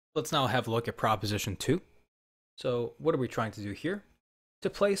Let's now have a look at proposition 2. So what are we trying to do here? To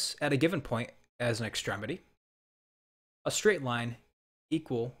place at a given point as an extremity a straight line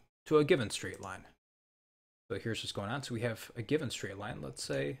equal to a given straight line. So here's what's going on. So we have a given straight line, let's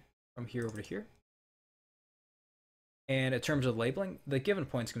say from here over to here. And in terms of labeling, the given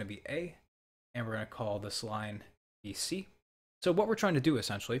point is going to be A, and we're going to call this line BC. So what we're trying to do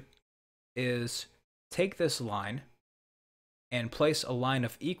essentially is take this line and place a line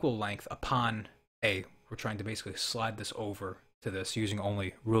of equal length upon A. We're trying to basically slide this over to this using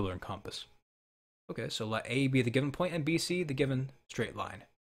only ruler and compass. Okay, so let A be the given point and BC the given straight line.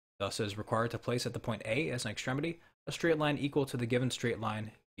 Thus it is required to place at the point A as an extremity a straight line equal to the given straight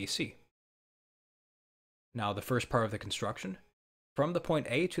line BC. Now the first part of the construction. From the point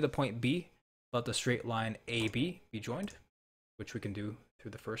A to the point B, let the straight line AB be joined, which we can do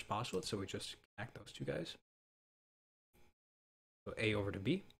through the first postulate, so we just connect those two guys. So A over to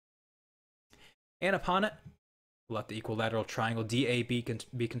B. And upon it, let the equilateral triangle DAB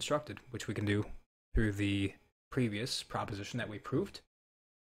be constructed, which we can do through the previous proposition that we proved.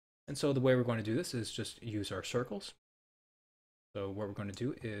 And so the way we're going to do this is just use our circles. So what we're going to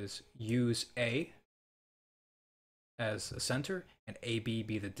do is use A as the center and AB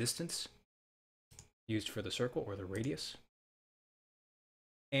be the distance used for the circle or the radius.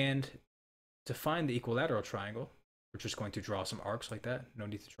 And to find the equilateral triangle, we're just going to draw some arcs like that. No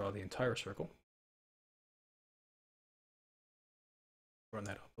need to draw the entire circle. Run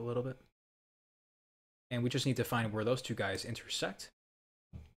that up a little bit. And we just need to find where those two guys intersect.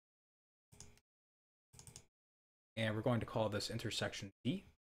 And we're going to call this intersection D.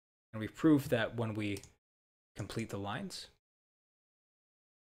 And we've proved that when we complete the lines,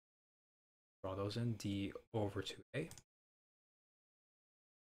 draw those in, D over to A,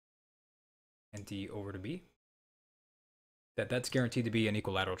 and D over to B, that's guaranteed to be an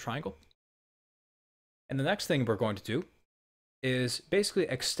equilateral triangle. And the next thing we're going to do is basically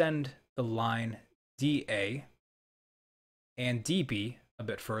extend the line DA and DB a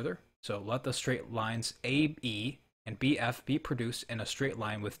bit further. So let the straight lines AB and BF be produced in a straight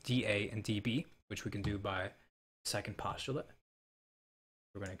line with DA and DB, which we can do by second postulate.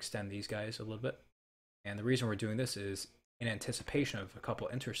 We're going to extend these guys a little bit. And the reason we're doing this is in anticipation of a couple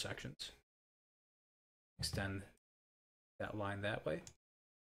intersections. Extend that line that way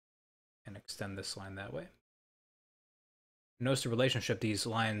and extend this line that way. Notice the relationship, these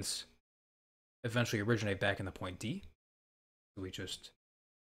lines eventually originate back in the point D. So we just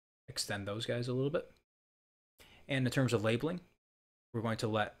extend those guys a little bit. And in terms of labeling, we're going to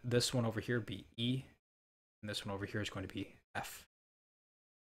let this one over here be E, and this one over here is going to be F.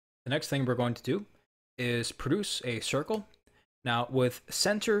 The next thing we're going to do is produce a circle. Now with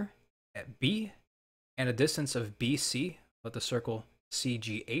center at B and a distance of BC, let the circle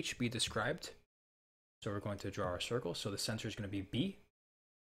CGH be described. So we're going to draw our circle. So the center is going to be B,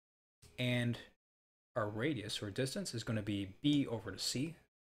 and our radius or distance is going to be B over to C.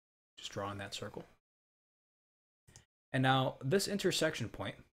 Just drawing that circle. And now this intersection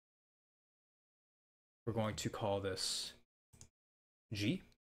point, we're going to call this G.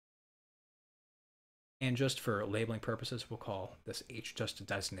 And just for labeling purposes, we'll call this H just to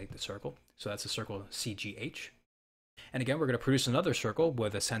designate the circle. So that's a circle CGH. And again, we're going to produce another circle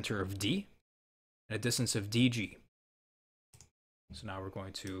with a center of D and a distance of DG. So now we're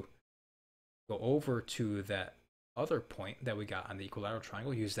going to go over to that other point that we got on the equilateral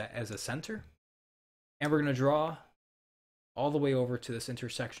triangle, use that as a center, and we're going to draw all the way over to this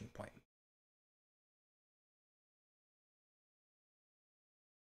intersection point.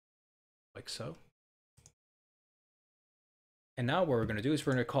 Like so. And now what we're going to do is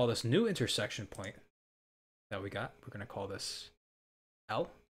we're going to call this new intersection point that we got, we're going to call this L,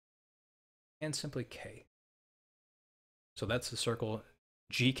 and simply K. So that's the circle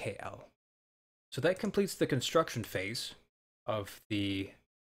GKL. So that completes the construction phase of the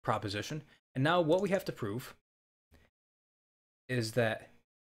proposition. And now what we have to prove is that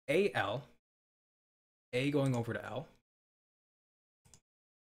AL, A going over to L,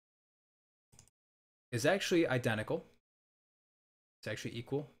 is actually identical. It's actually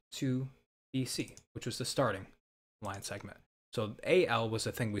equal to BC, which was the starting line segment. So AL was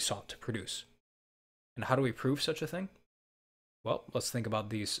the thing we sought to produce. And how do we prove such a thing? Well, let's think about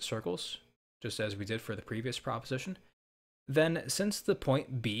these circles, just as we did for the previous proposition. Then, since the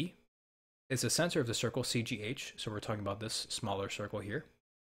point B is the center of the circle CGH, so we're talking about this smaller circle here,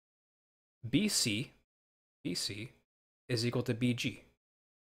 BC is equal to BG.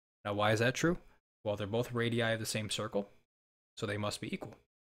 Now, why is that true? Well, they're both radii of the same circle, so they must be equal,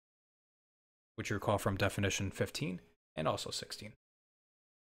 which you recall from definition 15 and also 16.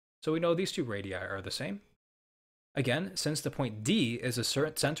 So we know these two radii are the same. Again, since the point D is the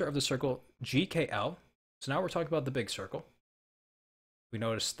center of the circle GKL, so now we're talking about the big circle. We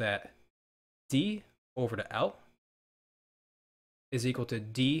notice that D over to L is equal to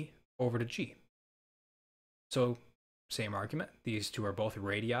D over to G. So, same argument. These two are both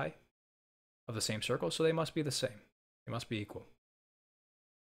radii of the same circle, so they must be the same. They must be equal.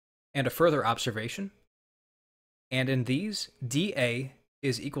 And a further observation, and in these, DA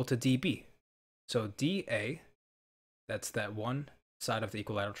is equal to DB. So DA, that's that one side of the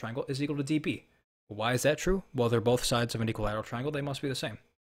equilateral triangle, is equal to DB. Why is that true? Well, they're both sides of an equilateral triangle. They must be the same.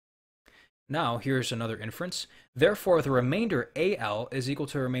 Now, here's another inference. Therefore, the remainder AL is equal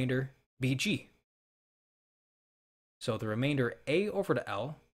to remainder BG. So the remainder A over to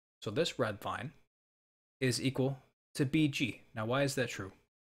L, so this red line, is equal to BG. Now, why is that true?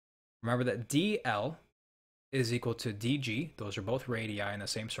 Remember that DL is equal to DG. Those are both radii in the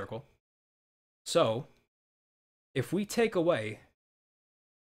same circle. So, if we take away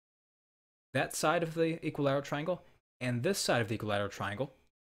that side of the equilateral triangle and this side of the equilateral triangle,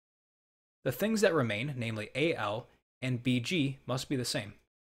 the things that remain, namely AL and BG, must be the same.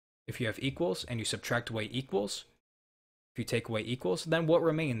 If you have equals and you subtract away equals, if you take away equals, then what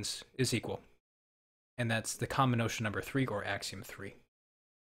remains is equal. And that's the common notion number 3, or axiom 3.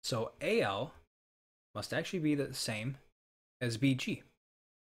 So AL must actually be the same as BG.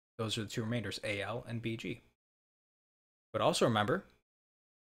 Those are the two remainders, AL and BG. But also remember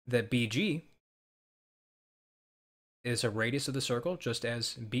that BG is a radius of the circle just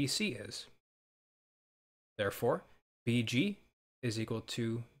as BC is. Therefore, BG is equal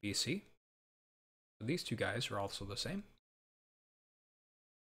to BC. So these two guys are also the same.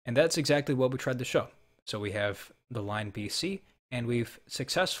 And that's exactly what we tried to show. So we have the line BC, and we've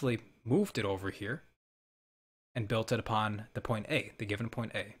successfully moved it over here and built it upon the point A, the given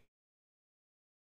point A.